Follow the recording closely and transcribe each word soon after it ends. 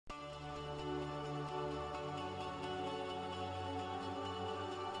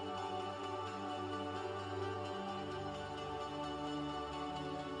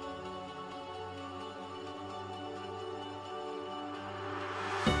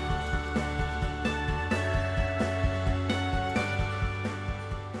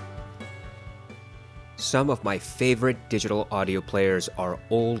Some of my favorite digital audio players are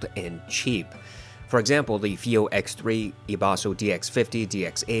old and cheap. For example, the FiiO X3, Ibasso DX50,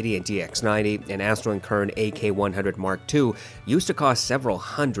 DX80, and DX90, and Astro & Kern AK100 Mark II used to cost several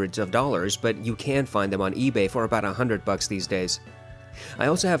hundreds of dollars, but you can find them on eBay for about $100 these days. I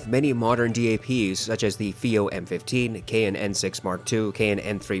also have many modern DAPs such as the FiiO M15, KN-N6 Mark II,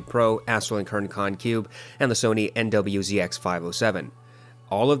 KN-N3 Pro, Astro & Kern Concube, and the Sony NWZX507.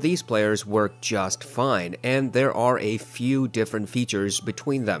 All of these players work just fine, and there are a few different features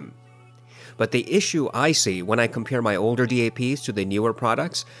between them. But the issue I see when I compare my older DAPs to the newer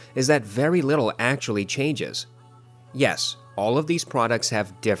products is that very little actually changes. Yes, all of these products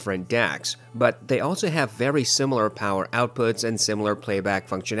have different DACs, but they also have very similar power outputs and similar playback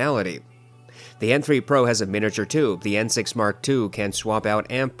functionality. The N3 Pro has a miniature tube, the N6 Mark II can swap out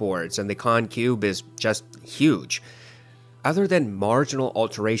amp boards, and the Concube is just huge. Other than marginal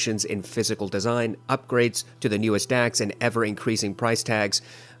alterations in physical design, upgrades to the newest DACs, and ever-increasing price tags,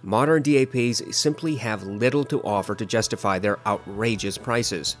 modern DAPs simply have little to offer to justify their outrageous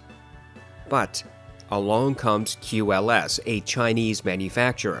prices. But along comes QLS, a Chinese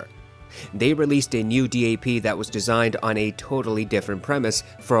manufacturer. They released a new DAP that was designed on a totally different premise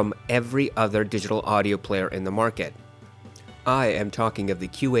from every other digital audio player in the market. I am talking of the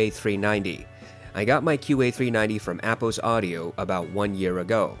QA390. I got my QA390 from Appication Audio about 1 year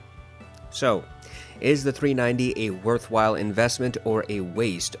ago. So, is the 390 a worthwhile investment or a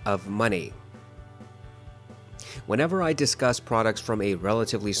waste of money? Whenever I discuss products from a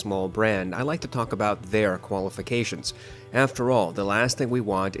relatively small brand, I like to talk about their qualifications. After all, the last thing we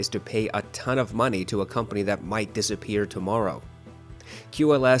want is to pay a ton of money to a company that might disappear tomorrow.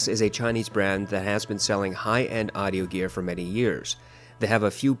 QLS is a Chinese brand that has been selling high-end audio gear for many years. They have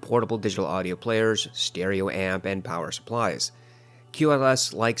a few portable digital audio players, stereo amp, and power supplies.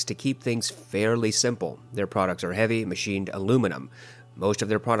 QLS likes to keep things fairly simple. Their products are heavy, machined aluminum. Most of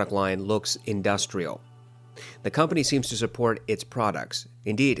their product line looks industrial. The company seems to support its products.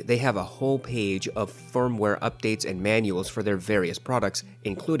 Indeed, they have a whole page of firmware updates and manuals for their various products,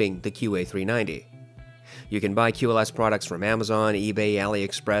 including the QA390. You can buy QLS products from Amazon, eBay,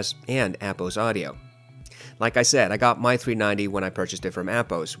 AliExpress, and Appication Audio. Like I said, I got my 390 when I purchased it from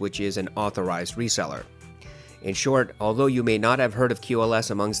Appication, which is an authorized reseller. In short, although you may not have heard of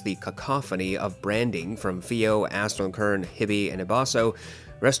QLS amongst the cacophony of branding from FiiO, Astro & Kern, Hifi, and Ibasso,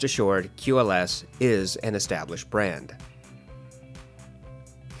 rest assured QLS is an established brand.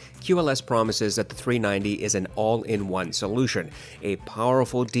 QLS promises that the 390 is an all-in-one solution, a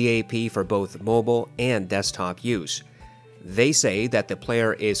powerful DAP for both mobile and desktop use. They say that the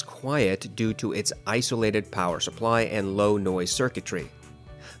player is quiet due to its isolated power supply and low noise circuitry.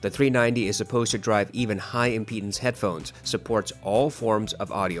 The 390 is supposed to drive even high-impedance headphones, supports all forms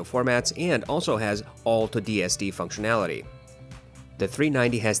of audio formats, and also has all-to-DSD functionality. The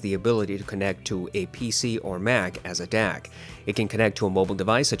 390 has the ability to connect to a PC or Mac as a DAC. It can connect to a mobile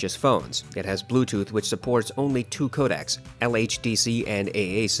device such as phones. It has Bluetooth, which supports only two codecs, LHDC and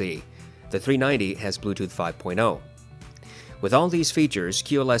AAC. The 390 has Bluetooth 5.0. With all these features,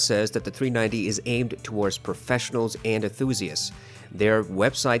 QLS says that the 390 is aimed towards professionals and enthusiasts. Their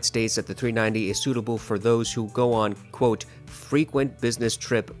website states that the 390 is suitable for those who go on, quote, frequent business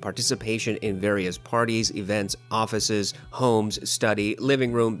trip participation in various parties, events, offices, homes, study,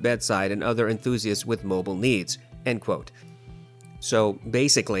 living room, bedside, and other enthusiasts with mobile needs, end quote. So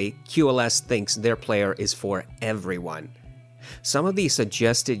basically, QLS thinks their player is for everyone. Some of the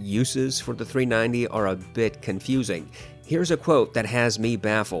suggested uses for the 390 are a bit confusing. Here's a quote that has me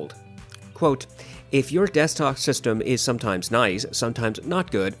baffled. Quote, if your desktop system is sometimes nice, sometimes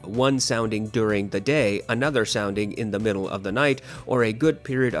not good, one sounding during the day, another sounding in the middle of the night, or a good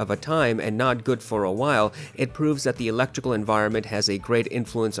period of a time and not good for a while, it proves that the electrical environment has a great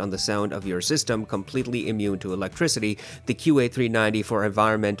influence on the sound of your system, completely immune to electricity. The QA390 for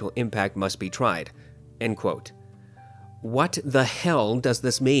environmental impact must be tried. End quote. What the hell does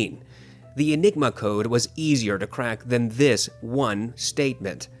this mean? The Enigma code was easier to crack than this one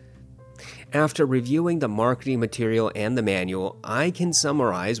statement. After reviewing the marketing material and the manual, I can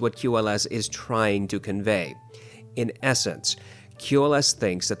summarize what QLS is trying to convey. In essence, QLS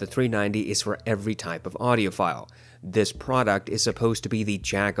thinks that the 390 is for every type of audiophile. This product is supposed to be the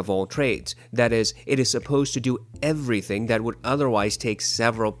jack of all trades. That is, it is supposed to do everything that would otherwise take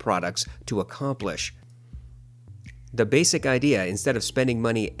several products to accomplish. The basic idea, instead of spending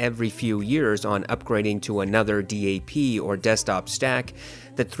money every few years on upgrading to another DAP or desktop stack,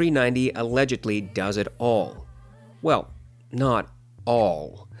 the 390 allegedly does it all. Well, not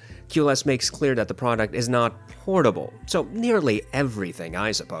all. QLS makes clear that the product is not portable, so nearly everything,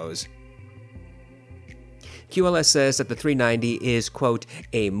 I suppose. QLS says that the 390 is, quote,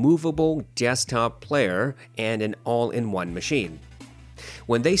 a movable desktop player and an all-in-one machine.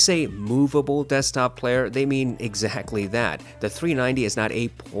 When they say movable desktop player, they mean exactly that. The 390 is not a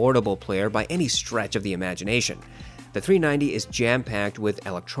portable player by any stretch of the imagination. The 390 is jam-packed with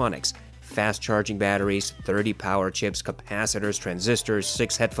electronics, fast-charging batteries, 30 power chips, capacitors, transistors,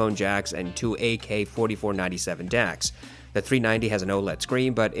 6 headphone jacks, and 2 AK4497 DACs. The 390 has an OLED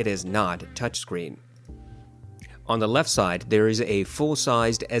screen, but it is not touchscreen. On the left side, there is a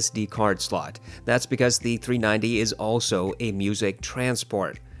full-sized SD card slot. That's because the 390 is also a music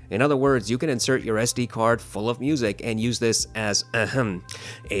transport. In other words, you can insert your SD card full of music and use this as,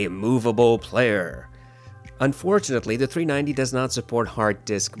 a movable player. Unfortunately, the 390 does not support hard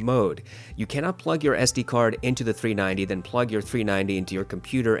disk mode. You cannot plug your SD card into the 390, then plug your 390 into your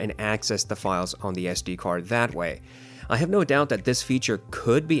computer and access the files on the SD card that way. I have no doubt that this feature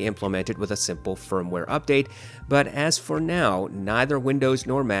could be implemented with a simple firmware update, but as for now, neither Windows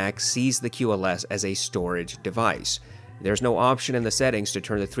nor Mac sees the QLS as a storage device. There's no option in the settings to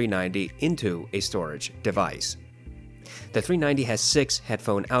turn the 390 into a storage device. The 390 has 6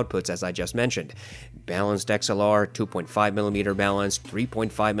 headphone outputs, as I just mentioned. Balanced XLR, 2.5mm balanced,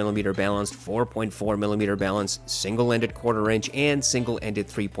 3.5mm balanced, 4.4mm balanced, single-ended quarter-inch, and single-ended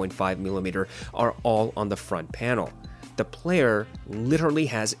 3.5mm are all on the front panel. The player literally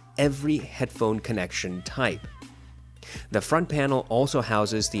has every headphone connection type. The front panel also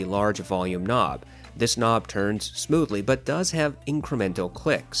houses the large volume knob. This knob turns smoothly but does have incremental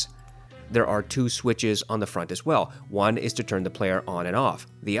clicks. There are 2 switches on the front as well. One is to turn the player on and off.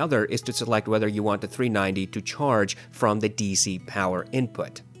 The other is to select whether you want the 390 to charge from the DC power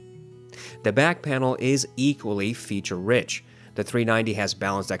input. The back panel is equally feature-rich. The 390 has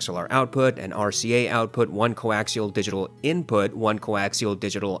balanced XLR output, an RCA output, 1 coaxial digital input, 1 coaxial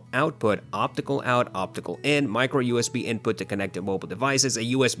digital output, optical out, optical in, micro USB input to connect to mobile devices, a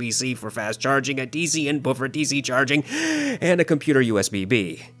USB-C for fast charging, a DC input for DC charging, and a computer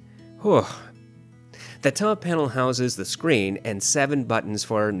USB-B. Whew. The top panel houses the screen and 7 buttons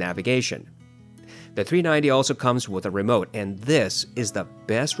for navigation. The 390 also comes with a remote, and this is the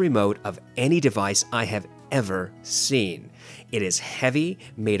best remote of any device I have ever seen. It is heavy,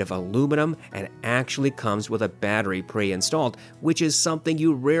 made of aluminum, and actually comes with a battery pre-installed, which is something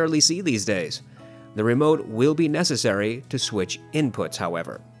you rarely see these days. The remote will be necessary to switch inputs,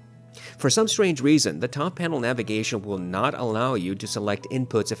 however. For some strange reason, the top panel navigation will not allow you to select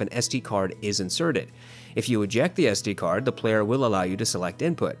inputs if an SD card is inserted. If you eject the SD card, the player will allow you to select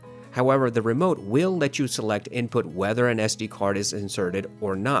input. However, the remote will let you select input whether an SD card is inserted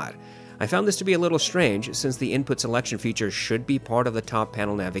or not. I found this to be a little strange, since the input selection feature should be part of the top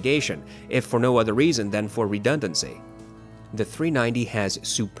panel navigation, if for no other reason than for redundancy. The 390 has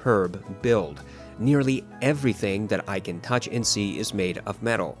superb build. Nearly everything that I can touch and see is made of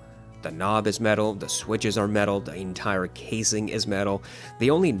metal. The knob is metal, the switches are metal, the entire casing is metal.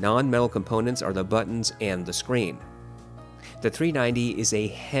 The only non-metal components are the buttons and the screen. The 390 is a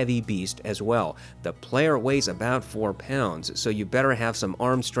heavy beast as well. The player weighs about 4 pounds, so you better have some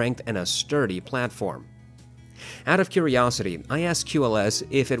arm strength and a sturdy platform. Out of curiosity, I asked QLS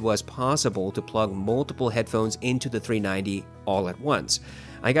if it was possible to plug multiple headphones into the 390 all at once.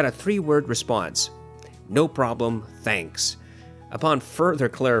 I got a 3-word response: "No problem, thanks." Upon further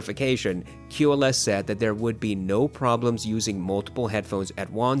clarification, QLS said that there would be no problems using multiple headphones at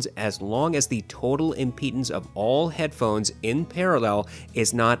once as long as the total impedance of all headphones in parallel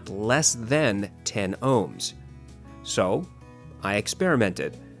is not less than 10 ohms. So, I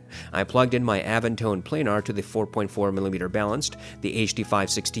experimented. I plugged in my Avantone planar to the 4.4mm balanced, the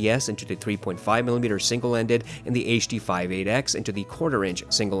HD560S into the 3.5mm single-ended, and the HD58X into the quarter-inch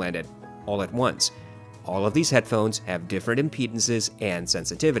single-ended, all at once. All of these headphones have different impedances and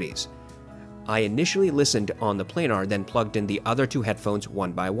sensitivities. I initially listened on the planar, then plugged in the other 2 headphones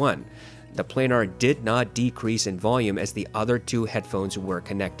one by one. The planar did not decrease in volume as the other 2 headphones were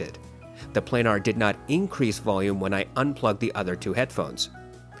connected. The planar did not increase volume when I unplugged the other 2 headphones.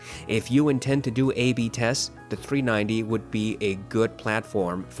 If you intend to do A/B tests, the 390 would be a good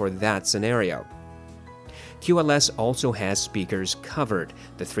platform for that scenario. QLS also has speakers covered.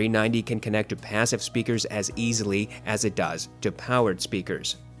 The 390 can connect to passive speakers as easily as it does to powered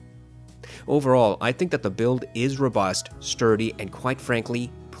speakers. Overall, I think that the build is robust, sturdy, and quite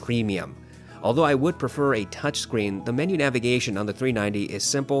frankly, premium. Although I would prefer a touchscreen, the menu navigation on the 390 is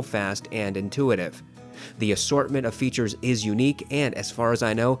simple, fast, and intuitive. The assortment of features is unique and, as far as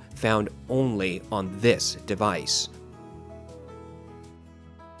I know, found only on this device.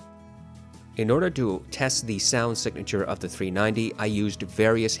 In order to test the sound signature of the 390, I used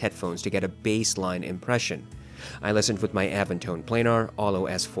various headphones to get a baseline impression. I listened with my Avantone planar, Olo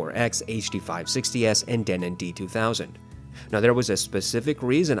S4X, HD560S, and Denon D2000. Now there was a specific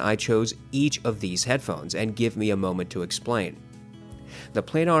reason I chose each of these headphones, and give me a moment to explain. The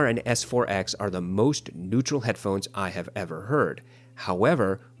planar and S4X are the most neutral headphones I have ever heard.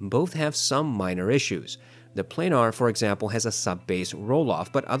 However, both have some minor issues. The planar, for example, has a sub-bass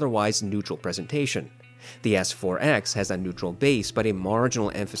roll-off but otherwise neutral presentation. The S4X has a neutral bass but a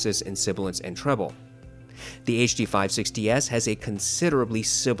marginal emphasis in sibilance and treble. The HD560S has a considerably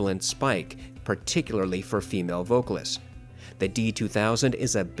sibilant spike, particularly for female vocalists. The D2000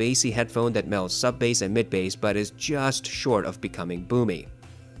 is a bassy headphone that melds sub-bass and mid-bass but is just short of becoming boomy.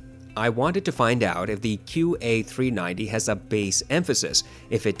 I wanted to find out if the QA390 has a bass emphasis.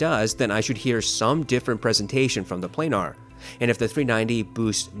 If it does, then I should hear some different presentation from the planar. And if the 390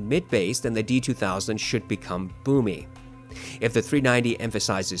 boosts mid-bass, then the D2000 should become boomy. If the 390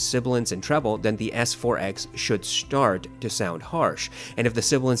 emphasizes sibilance and treble, then the S4X should start to sound harsh. And if the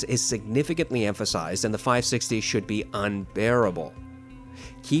sibilance is significantly emphasized, then the 560 should be unbearable.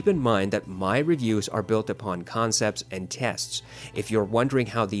 Keep in mind that my reviews are built upon concepts and tests. If you're wondering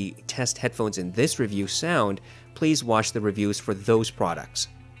how the test headphones in this review sound, please watch the reviews for those products.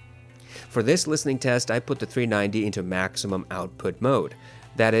 For this listening test, I put the 390 into maximum output mode.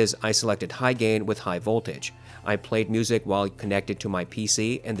 That is, I selected high gain with high voltage. I played music while connected to my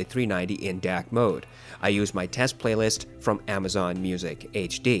PC and the 390 in DAC mode. I used my test playlist from Amazon Music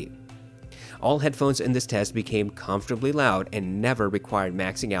HD. All headphones in this test became comfortably loud and never required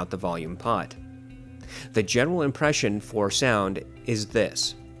maxing out the volume pot. The general impression for sound is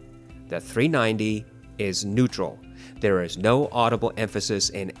this: the 390 is neutral. There is no audible emphasis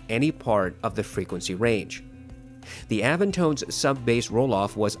in any part of the frequency range. The Avantone's sub-bass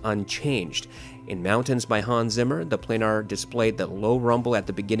roll-off was unchanged. In Mountains by Hans Zimmer, the planar displayed the low rumble at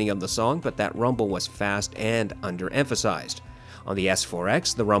the beginning of the song, but that rumble was fast and underemphasized. On the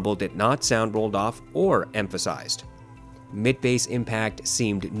S4X, the rumble did not sound rolled off or emphasized. Mid-bass impact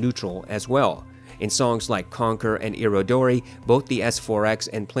seemed neutral as well. In songs like Conquer and Irodori, both the S4X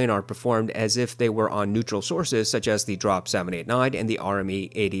and planar performed as if they were on neutral sources such as the Drop 789 and the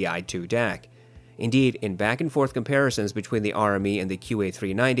RME ADI2 DAC. Indeed, in back-and-forth comparisons between the RME and the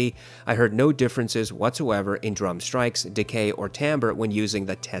QA390, I heard no differences whatsoever in drum strikes, decay, or timbre when using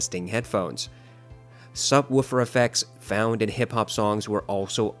the testing headphones. Subwoofer effects found in hip-hop songs were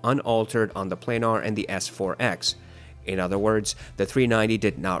also unaltered on the planar and the S4X. In other words, the 390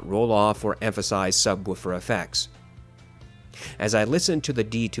 did not roll off or emphasize subwoofer effects. As I listened to the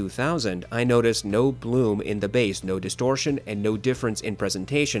D2000, I noticed no bloom in the bass, no distortion, and no difference in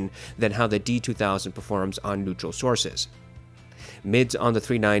presentation than how the D2000 performs on neutral sources. Mids on the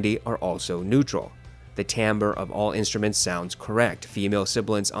 390 are also neutral. The timbre of all instruments sounds correct. Female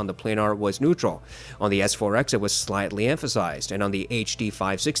sibilance on the planar was neutral. On the S4X, it was slightly emphasized, and on the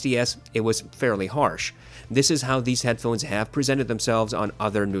HD560S, it was fairly harsh. This is how these headphones have presented themselves on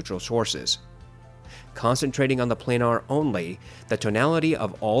other neutral sources. Concentrating on the planar only, the tonality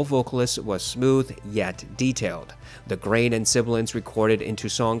of all vocalists was smooth yet detailed. The grain and sibilance recorded into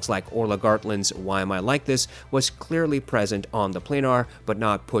songs like Orla Gartland's Why Am I Like This was clearly present on the planar, but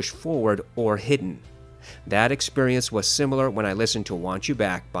not pushed forward or hidden. That experience was similar when I listened to Want You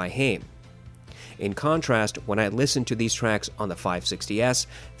Back by Haim. In contrast, when I listened to these tracks on the 560S,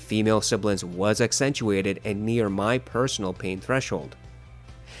 female sibilance was accentuated and near my personal pain threshold.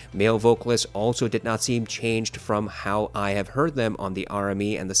 Male vocalists also did not seem changed from how I have heard them on the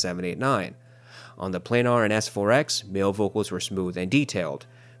RME and the 789. On the planar and S4X, male vocals were smooth and detailed.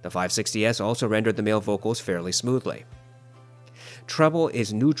 The 560S also rendered the male vocals fairly smoothly. Treble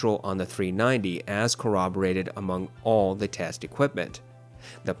is neutral on the 390 as corroborated among all the test equipment.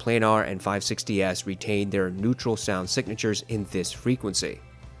 The planar and 560S retained their neutral sound signatures in this frequency.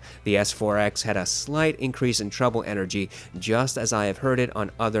 The S4X had a slight increase in treble energy, just as I have heard it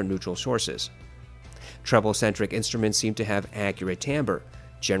on other neutral sources. Treble-centric instruments seem to have accurate timbre.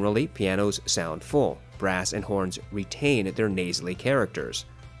 Generally, pianos sound full. Brass and horns retain their nasally characters.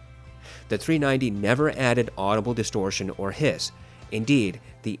 The 390 never added audible distortion or hiss. Indeed,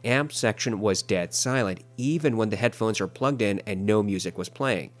 the amp section was dead silent, even when the headphones were plugged in and no music was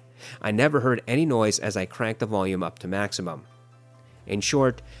playing. I never heard any noise as I cranked the volume up to maximum. In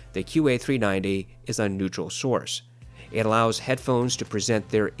short, the QA390 is a neutral source. It allows headphones to present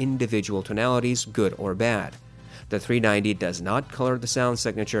their individual tonalities, good or bad. The 390 does not color the sound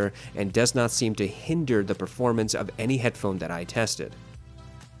signature and does not seem to hinder the performance of any headphone that I tested.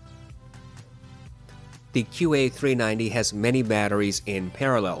 The QA390 has many batteries in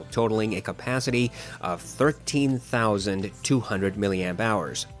parallel, totaling a capacity of 13,200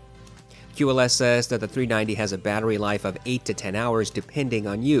 mAh. QLS says that the 390 has a battery life of 8 to 10 hours depending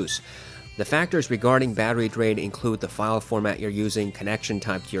on use. The factors regarding battery drain include the file format you're using, connection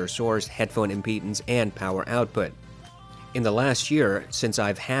type to your source, headphone impedance, and power output. In the last year, since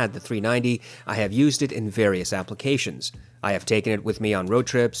I've had the 390, I have used it in various applications. I have taken it with me on road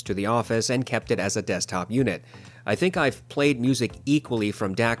trips, to the office, and kept it as a desktop unit. I think I've played music equally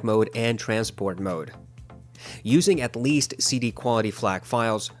from DAC mode and transport mode. Using at least CD quality FLAC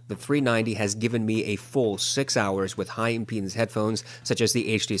files, the 390 has given me a full 6 hours with high impedance headphones such as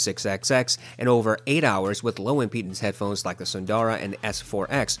the HD6XX and over 8 hours with low impedance headphones like the Sundara and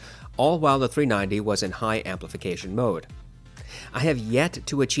S4X, all while the 390 was in high amplification mode. I have yet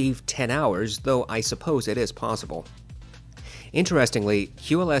to achieve 10 hours, though I suppose it is possible. Interestingly,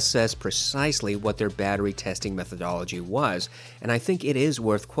 QLS says precisely what their battery testing methodology was, and I think it is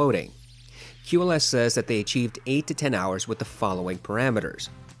worth quoting. QLS says that they achieved 8 to 10 hours with the following parameters.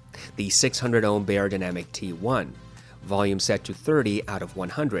 The 600 ohm Beyerdynamic T1, volume set to 30 out of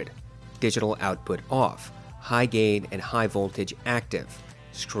 100, digital output off, high gain and high voltage active,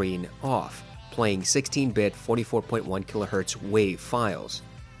 screen off, playing 16-bit 44.1 kHz wave files.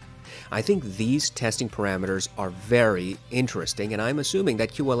 I think these testing parameters are very interesting, and I'm assuming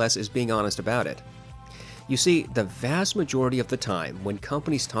that QLS is being honest about it. You see, the vast majority of the time, when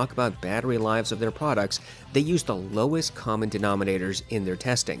companies talk about battery lives of their products, they use the lowest common denominators in their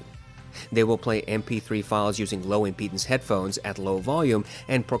testing. They will play MP3 files using low impedance headphones at low volume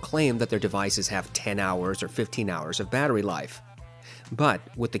and proclaim that their devices have 10 hours or 15 hours of battery life. But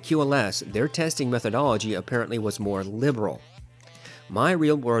with the QLS, their testing methodology apparently was more liberal. My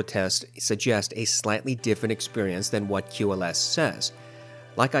real-world tests suggest a slightly different experience than what QLS says.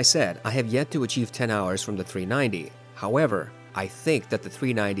 Like I said, I have yet to achieve 10 hours from the 390. However, I think that the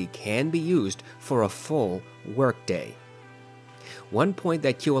 390 can be used for a full workday. One point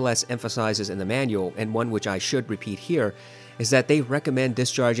that QLS emphasizes in the manual, and one which I should repeat here, is that they recommend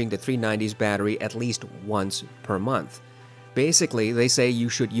discharging the 390's battery at least once per month. Basically, they say you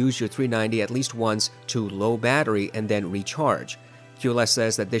should use your 390 at least once to low battery and then recharge. QLS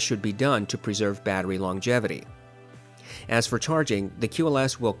says that this should be done to preserve battery longevity. As for charging, the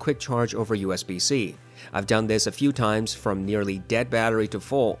QLS will quick charge over USB-C. I've done this a few times from nearly dead battery to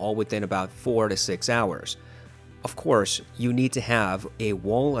full, all within about 4 to 6 hours. Of course, you need to have a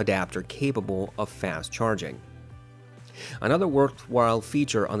wall adapter capable of fast charging. Another worthwhile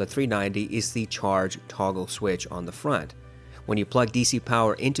feature on the 390 is the charge toggle switch on the front. When you plug DC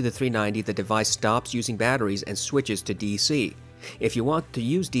power into the 390, the device stops using batteries and switches to DC. If you want to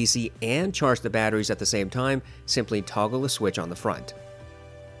use DC and charge the batteries at the same time, simply toggle the switch on the front.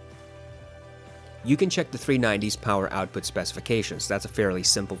 You can check the 390's power output specifications. That's fairly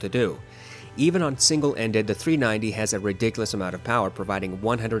simple to do. Even on single-ended, the 390 has a ridiculous amount of power, providing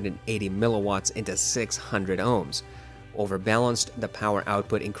 180 milliwatts into 600 ohms. Overbalanced, the power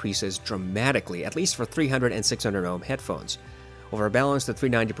output increases dramatically, at least for 300 and 600 ohm headphones. Overbalanced, the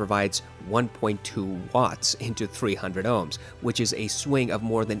 390 provides 1.2 watts into 300 ohms, which is a swing of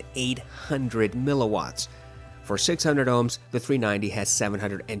more than 800 milliwatts. For 600 ohms, the 390 has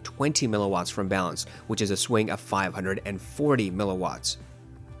 720 milliwatts from balance, which is a swing of 540 milliwatts.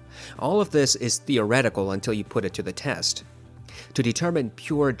 All of this is theoretical until you put it to the test. To determine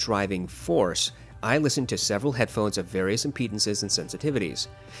pure driving force, I listened to several headphones of various impedances and sensitivities.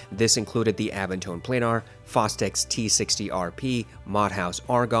 This included the Avantone Planar, Fostex T60RP, Modhouse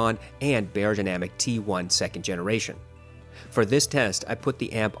Argon, and Beyerdynamic T1 second generation. For this test, I put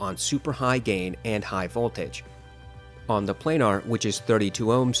the amp on super high gain and high voltage. On the Planar, which is 32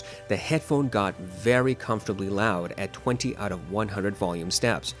 ohms, the headphone got very comfortably loud at 20 out of 100 volume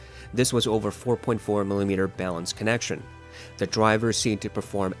steps. This was over 4.4mm balanced connection. The drivers seem to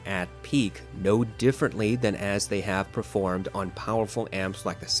perform at peak no differently than as they have performed on powerful amps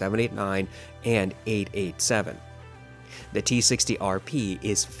like the 789 and 887. The T60RP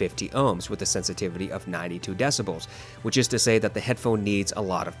is 50 ohms with a sensitivity of 92 decibels, which is to say that the headphone needs a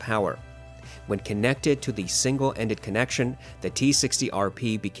lot of power. When connected to the single-ended connection, the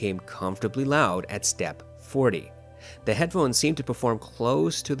T60RP became comfortably loud at step 40. The headphones seem to perform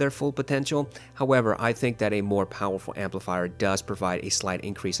close to their full potential. However, I think that a more powerful amplifier does provide a slight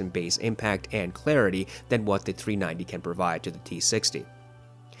increase in bass impact and clarity than what the 390 can provide to the T60.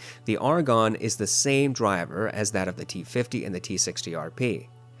 The Argon is the same driver as that of the T50 and the T60RP.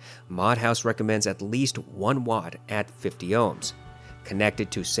 Modhouse recommends at least 1 watt at 50 ohms. Connected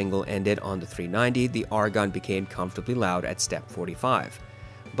to single-ended on the 390, the Argon became comfortably loud at step 45.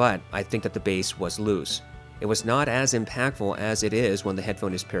 But I think that the bass was loose. It was not as impactful as it is when the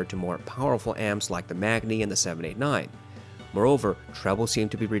headphone is paired to more powerful amps like the Magni and the 789. Moreover, treble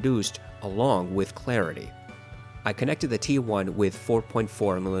seemed to be reduced along with clarity. I connected the T1 with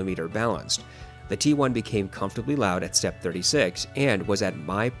 4.4mm balanced. The T1 became comfortably loud at step 36 and was at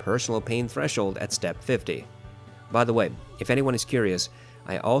my personal pain threshold at step 50. By the way, if anyone is curious,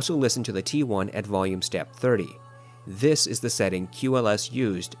 I also listened to the T1 at volume step 30. This is the setting QLS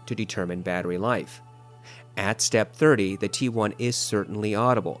used to determine battery life. At step 30, the T1 is certainly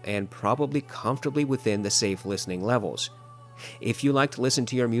audible and probably comfortably within the safe listening levels. If you like to listen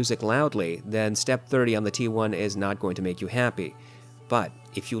to your music loudly, then step 30 on the T1 is not going to make you happy. But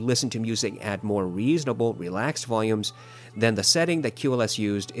if you listen to music at more reasonable, relaxed volumes, then the setting that QLS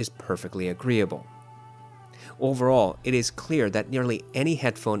used is perfectly agreeable. Overall, it is clear that nearly any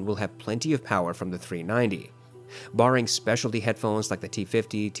headphone will have plenty of power from the 390. Barring specialty headphones like the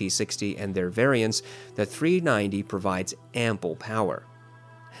T50, T60, and their variants, the 390 provides ample power.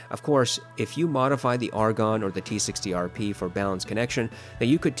 Of course, if you modify the Argon or the T60RP for balanced connection, then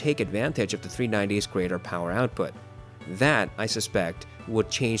you could take advantage of the 390's greater power output. That, I suspect, would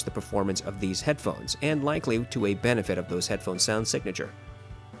change the performance of these headphones, and likely to a benefit of those headphones' sound signature.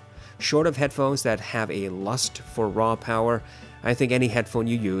 Short of headphones that have a lust for raw power, I think any headphone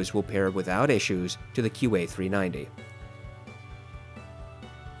you use will pair without issues to the QA390.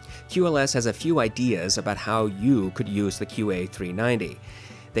 QLS has a few ideas about how you could use the QA390.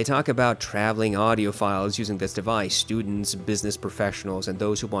 They talk about traveling audiophiles using this device, students, business professionals, and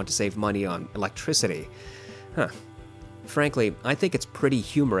those who want to save money on electricity. Frankly, I think it's pretty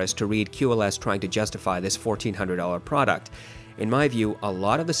humorous to read QLS trying to justify this $1,400 product. In my view, a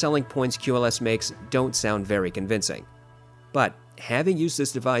lot of the selling points QLS makes don't sound very convincing. But having used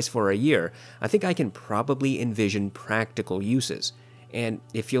this device for a year, I think I can probably envision practical uses. And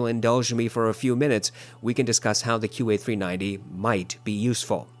if you'll indulge me for a few minutes, we can discuss how the QA390 might be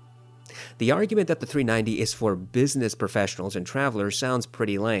useful. The argument that the 390 is for business professionals and travelers sounds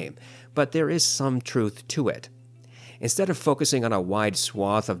pretty lame, but there is some truth to it. Instead of focusing on a wide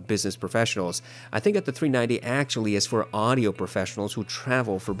swath of business professionals, I think that the 390 actually is for audio professionals who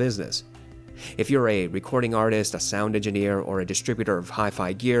travel for business. If you're a recording artist, a sound engineer, or a distributor of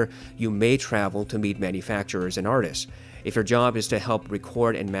hi-fi gear, you may travel to meet manufacturers and artists. If your job is to help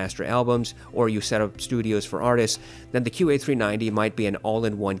record and master albums, or you set up studios for artists, then the QA390 might be an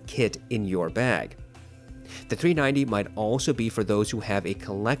all-in-one kit in your bag. The 390 might also be for those who have a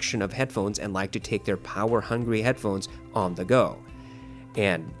collection of headphones and like to take their power-hungry headphones on the go.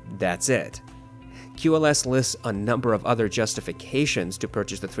 And that's it. QLS lists a number of other justifications to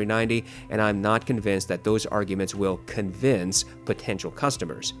purchase the 390, and I'm not convinced that those arguments will convince potential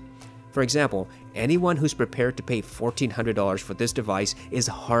customers. For example, anyone who's prepared to pay $1,400 for this device is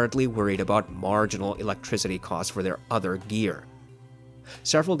hardly worried about marginal electricity costs for their other gear.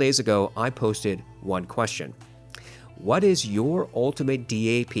 Several days ago, I posted one question. What is your ultimate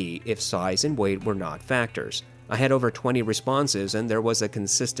DAP if size and weight were not factors? I had over 20 responses, and there was a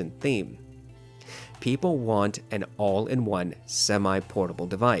consistent theme. People want an all-in-one semi-portable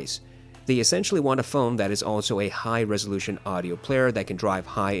device. They essentially want a phone that is also a high-resolution audio player that can drive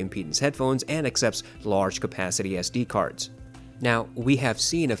high-impedance headphones and accepts large-capacity SD cards. Now, we have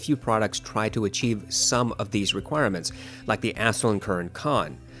seen a few products try to achieve some of these requirements, like the Astral & Kern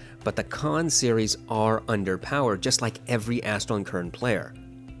Con, but the Con series are underpowered just like every Astral & Kern player.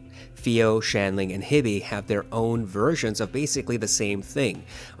 Fio, Shanling, and Hibi have their own versions of basically the same thing,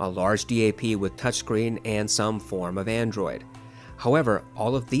 a large DAP with touchscreen and some form of Android. However,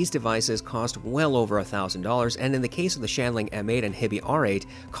 all of these devices cost well over $1,000, and in the case of the Shanling M8 and Hibi R8,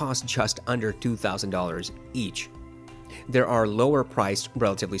 cost just under $2,000 each. There are lower-priced,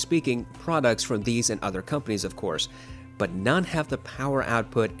 relatively speaking, products from these and other companies, of course, but none have the power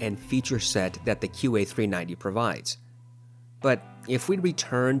output and feature set that the QA390 provides. But if we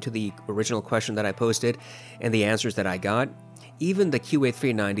return to the original question that I posted and the answers that I got, even the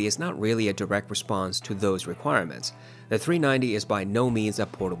QA390 is not really a direct response to those requirements. The 390 is by no means a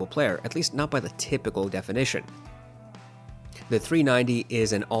portable player, at least not by the typical definition. The 390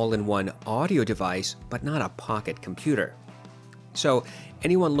 is an all-in-one audio device, but not a pocket computer. So,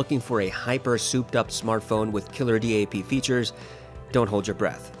 anyone looking for a hyper-souped-up smartphone with killer DAP features, don't hold your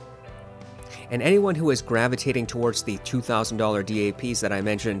breath. And anyone who is gravitating towards the $2,000 DAPs that I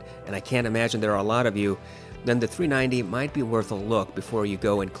mentioned, and I can't imagine there are a lot of you, then the 390 might be worth a look before you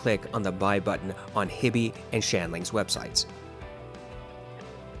go and click on the buy button on Hibi and Shanling's websites.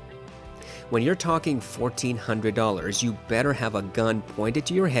 When you're talking $1,400, you better have a gun pointed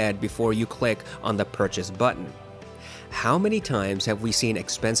to your head before you click on the purchase button. How many times have we seen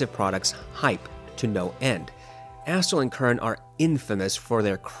expensive products hype to no end? Astral and Kern are infamous for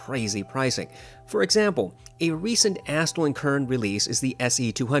their crazy pricing. For example, a recent Astral and Kern release is the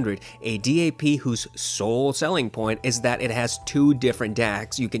SE200, a DAP whose sole selling point is that it has 2 different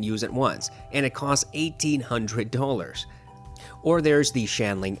DACs you can use at once, and it costs $1,800. Or there's the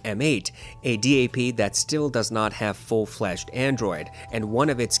Shanling M8, a DAP that still does not have full-fledged Android, and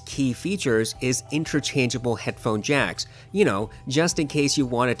one of its key features is interchangeable headphone jacks. You know, just in case you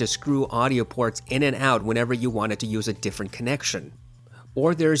wanted to screw audio ports in and out whenever you wanted to use a different connection.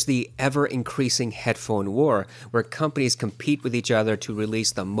 Or there's the ever-increasing headphone war, where companies compete with each other to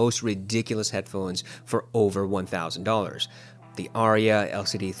release the most ridiculous headphones for over $1,000. The Aria,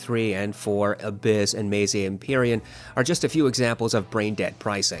 LCD3 and 4, Audeze, and Meze Empyrean are just a few examples of brain-dead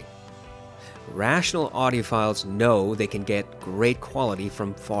pricing. Rational audiophiles know they can get great quality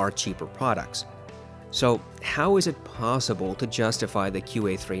from far cheaper products. So how is it possible to justify the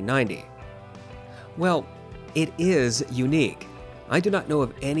QA390? Well, it is unique. I do not know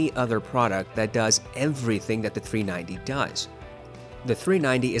of any other product that does everything that the 390 does. The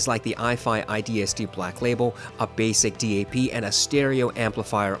 390 is like the Hifi IDSD Black Label, a basic DAP, and a stereo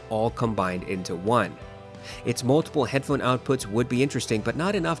amplifier all combined into one. Its multiple headphone outputs would be interesting, but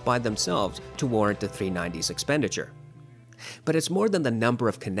not enough by themselves to warrant the 390's expenditure. But it's more than the number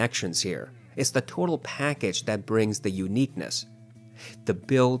of connections here. It's the total package that brings the uniqueness. The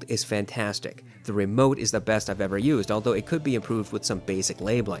build is fantastic. The remote is the best I've ever used, although it could be improved with some basic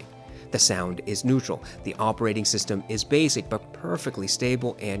labeling. The sound is neutral. The operating system is basic but perfectly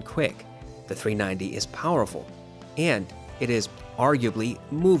stable and quick. The 390 is powerful, and it is arguably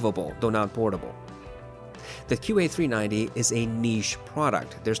movable, though not portable. The QA390 is a niche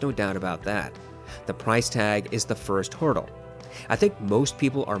product, there's no doubt about that. The price tag is the first hurdle. I think most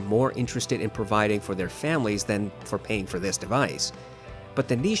people are more interested in providing for their families than for paying for this device. But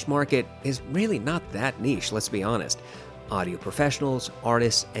the niche market is really not that niche, let's be honest. Audio professionals,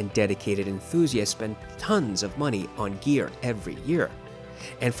 artists, and dedicated enthusiasts spend tons of money on gear every year.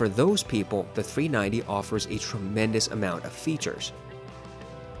 And for those people, the 390 offers a tremendous amount of features.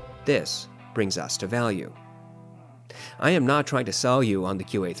 This brings us to value. I am not trying to sell you on the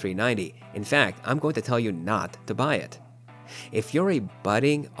QA390. In fact, I'm going to tell you not to buy it. If you're a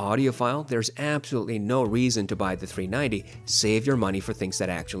budding audiophile, there's absolutely no reason to buy the 390. Save your money for things that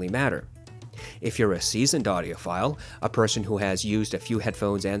actually matter. If you're a seasoned audiophile, a person who has used a few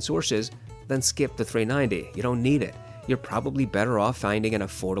headphones and sources, then skip the 390. You don't need it. You're probably better off finding an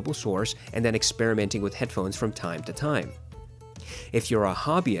affordable source and then experimenting with headphones from time to time. If you're a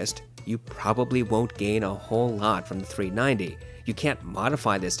hobbyist, you probably won't gain a whole lot from the 390. You can't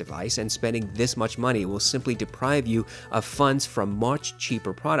modify this device, and spending this much money will simply deprive you of funds from much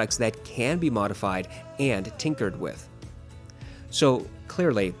cheaper products that can be modified and tinkered with. So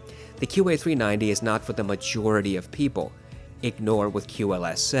clearly, the QA390 is not for the majority of people. Ignore what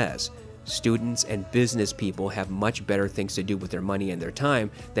QLS says. Students and business people have much better things to do with their money and their time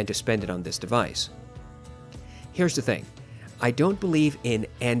than to spend it on this device. Here's the thing. I don't believe in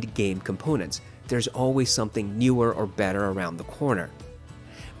end-game components. There's always something newer or better around the corner.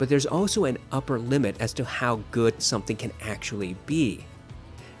 But there's also an upper limit as to how good something can actually be.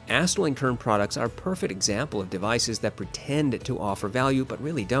 Astral and Kern products are a perfect example of devices that pretend to offer value but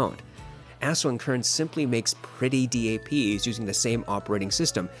really don't. Astral and Kern simply makes pretty DAPs using the same operating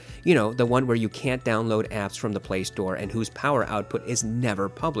system. You know, the one where you can't download apps from the Play Store and whose power output is never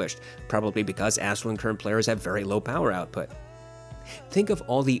published, probably because Astral and Kern players have very low power output. Think of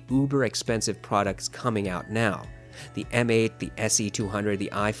all the uber expensive products coming out now. The M8, the SE200, the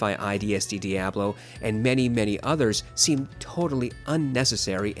Hifi IDSD Diablo, and many others seem totally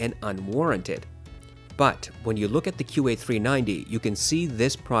unnecessary and unwarranted. But when you look at the QA390, you can see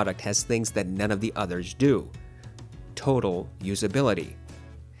this product has things that none of the others do. Total usability.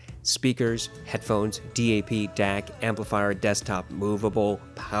 Speakers, headphones, DAP, DAC, amplifier, desktop, movable,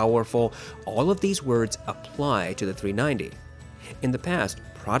 powerful, all of these words apply to the 390. In the past,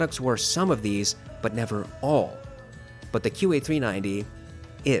 products were some of these, but never all. But the QA390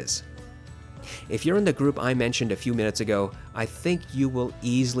 is. If you're in the group I mentioned a few minutes ago, I think you will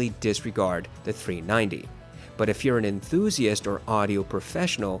easily disregard the 390. But if you're an enthusiast or audio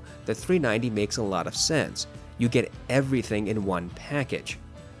professional, the 390 makes a lot of sense. You get everything in one package.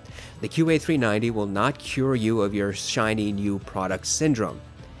 The QA390 will not cure you of your shiny new product syndrome.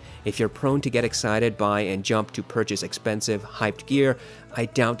 If you're prone to get excited by and jump to purchase expensive, hyped gear, I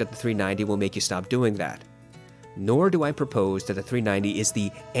doubt that the 390 will make you stop doing that. Nor do I propose that the 390 is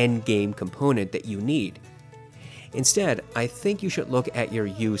the end-game component that you need. Instead, I think you should look at your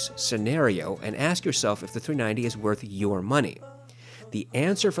use scenario and ask yourself if the 390 is worth your money. The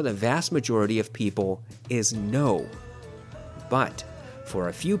answer for the vast majority of people is no. But for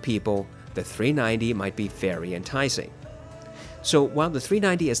a few people, the 390 might be very enticing. So while the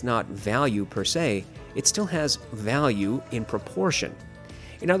 390 is not value per se, it still has value in proportion.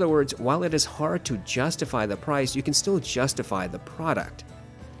 In other words, while it is hard to justify the price, you can still justify the product.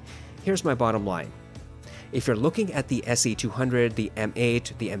 Here's my bottom line. If you're looking at the SE200, the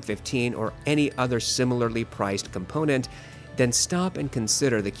M8, the M15, or any other similarly priced component, then stop and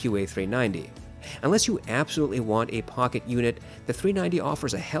consider the QA390. Unless you absolutely want a pocket unit, the 390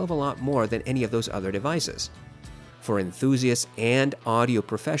 offers a hell of a lot more than any of those other devices. For enthusiasts and audio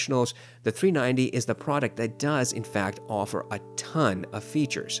professionals, the 390 is the product that does in fact offer a ton of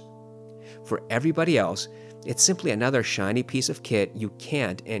features. For everybody else, it's simply another shiny piece of kit you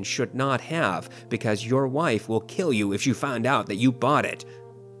can't and should not have because your wife will kill you if you found out that you bought it.